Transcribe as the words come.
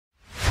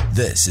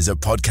This is a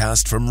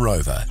podcast from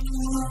Rover.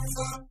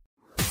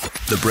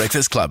 The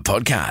Breakfast Club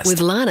Podcast.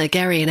 With Lana,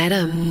 Gary and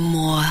Adam.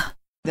 More.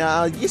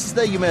 Now,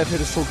 yesterday you may have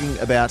heard us talking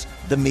about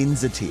the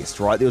Mensa test,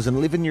 right? There was an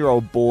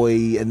 11-year-old boy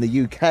in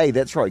the UK.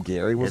 That's right,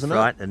 Gary, wasn't it?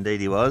 That's right, indeed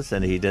he was.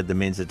 And he did the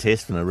Mensa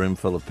test in a room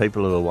full of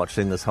people who were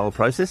watching this whole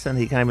process. And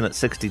he came in at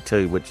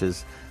 62, which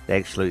is the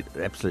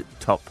absolute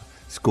top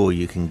score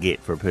you can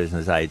get for a person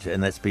his age.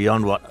 And that's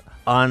beyond what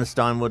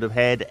Einstein would have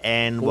had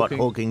and what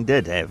Hawking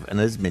did have in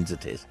his Mensa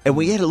test. And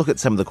we had a look at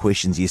some of the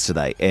questions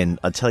yesterday, and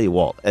I tell you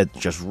what, it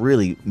just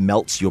really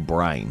melts your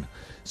brain.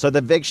 So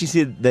they've actually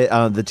said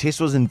that the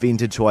test was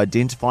invented to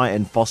identify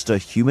and foster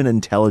human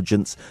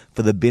intelligence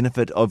for the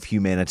benefit of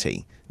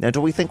humanity. Now, do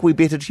we think we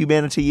bettered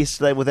humanity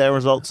yesterday with our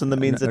results in the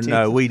Mensa test?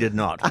 No, we did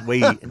not. We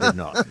did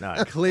not,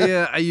 no.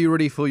 Claire, are you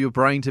ready for your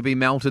brain to be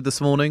melted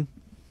this morning?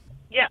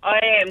 Yeah, I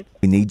am.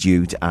 We need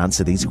you to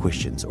answer these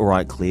questions. All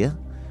right, Claire,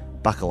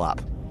 buckle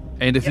up.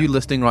 And if you're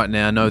listening right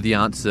now, know the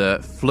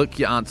answer, flick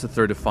your answer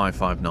through to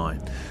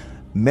 559.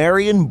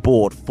 Marion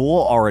bought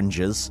 4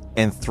 oranges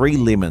and 3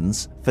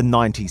 lemons for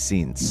 90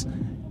 cents.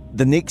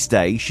 The next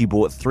day, she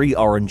bought 3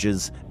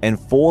 oranges and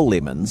 4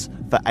 lemons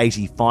for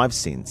 85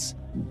 cents.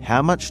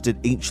 How much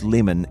did each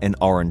lemon and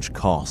orange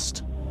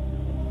cost?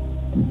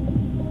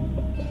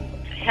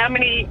 How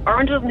many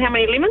oranges and how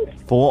many lemons?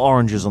 4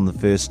 oranges on the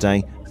first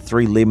day,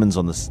 3 lemons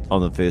on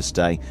the first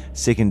day.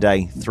 Second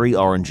day, 3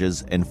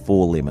 oranges and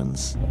 4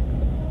 lemons.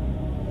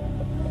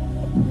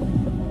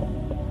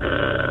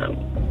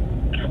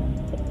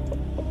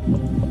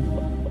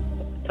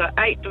 So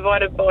 8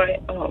 divided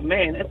by... Oh,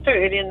 man, it's too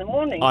early in the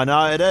morning. I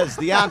know, it is.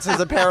 The answer is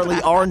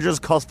apparently oranges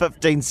cost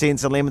 15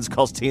 cents and lemons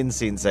cost 10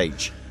 cents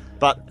each.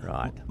 But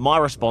my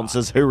response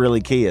is, who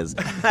really cares?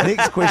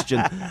 Next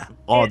question.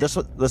 Oh, this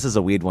is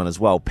a weird one as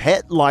well.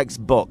 Pat likes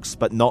books,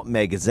 but not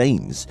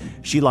magazines.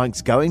 She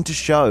likes going to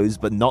shows,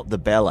 but not the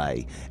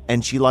ballet.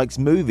 And she likes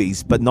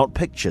movies, but not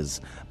pictures.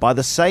 By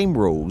the same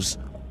rules,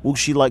 will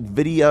she like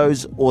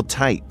videos or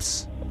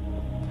tapes?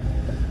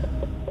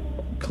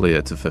 Claire,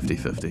 it's a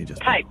 50-50.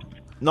 Just Tape.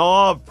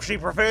 No, she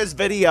prefers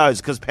videos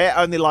because Pat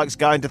only likes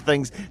going to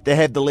things that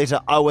have the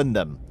letter O in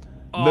them.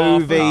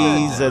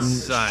 Movies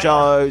and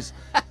shows.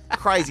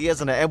 Crazy,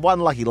 isn't it? And one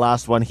lucky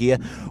last one here.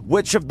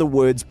 Which of the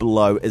words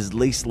below is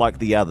least like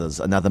the others?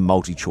 Another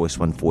multi-choice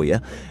one for you.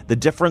 The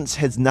difference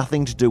has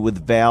nothing to do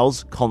with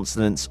vowels,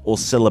 consonants, or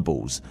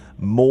syllables.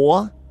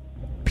 More,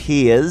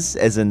 pairs,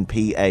 as in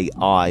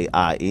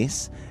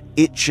P-A-I-R-S,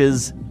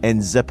 itches,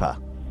 and zipper.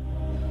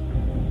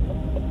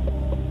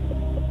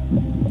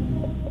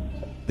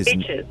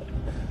 Bitches.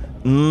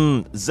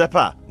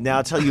 Zipper. Now,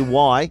 I'll tell you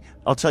why.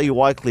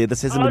 Claire.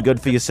 This hasn't been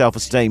good for your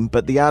self-esteem,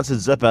 but the answer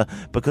is zipper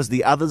because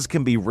the others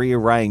can be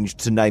rearranged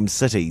to name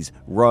cities,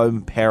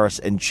 Rome, Paris,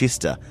 and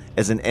Chester,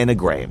 as in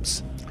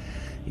anagrams.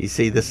 You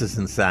see, this is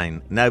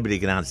insane. Nobody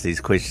can answer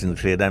these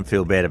questions, Claire. Don't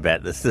feel bad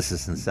about this. This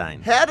is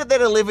insane. How did that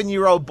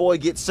 11-year-old boy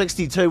get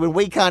 62 when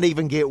we can't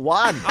even get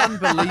one?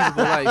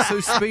 unbelievable, eh? So,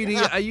 Speedy,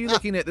 are you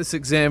looking at this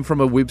exam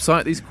from a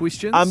website, these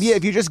questions? Yeah,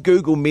 if you just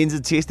Google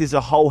Mensa test, there's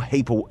a whole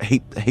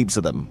heaps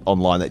of them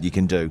online that you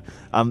can do.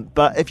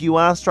 But if you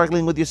are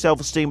struggling with your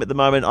self-esteem at the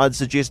moment, I'd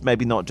suggest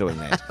maybe not doing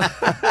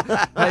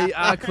that. Hey,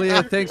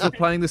 Claire, thanks for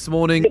playing this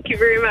morning. Thank you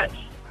very much.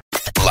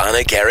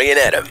 Lana, Gary and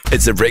Adam.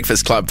 It's the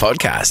Breakfast Club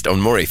Podcast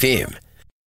on More FM.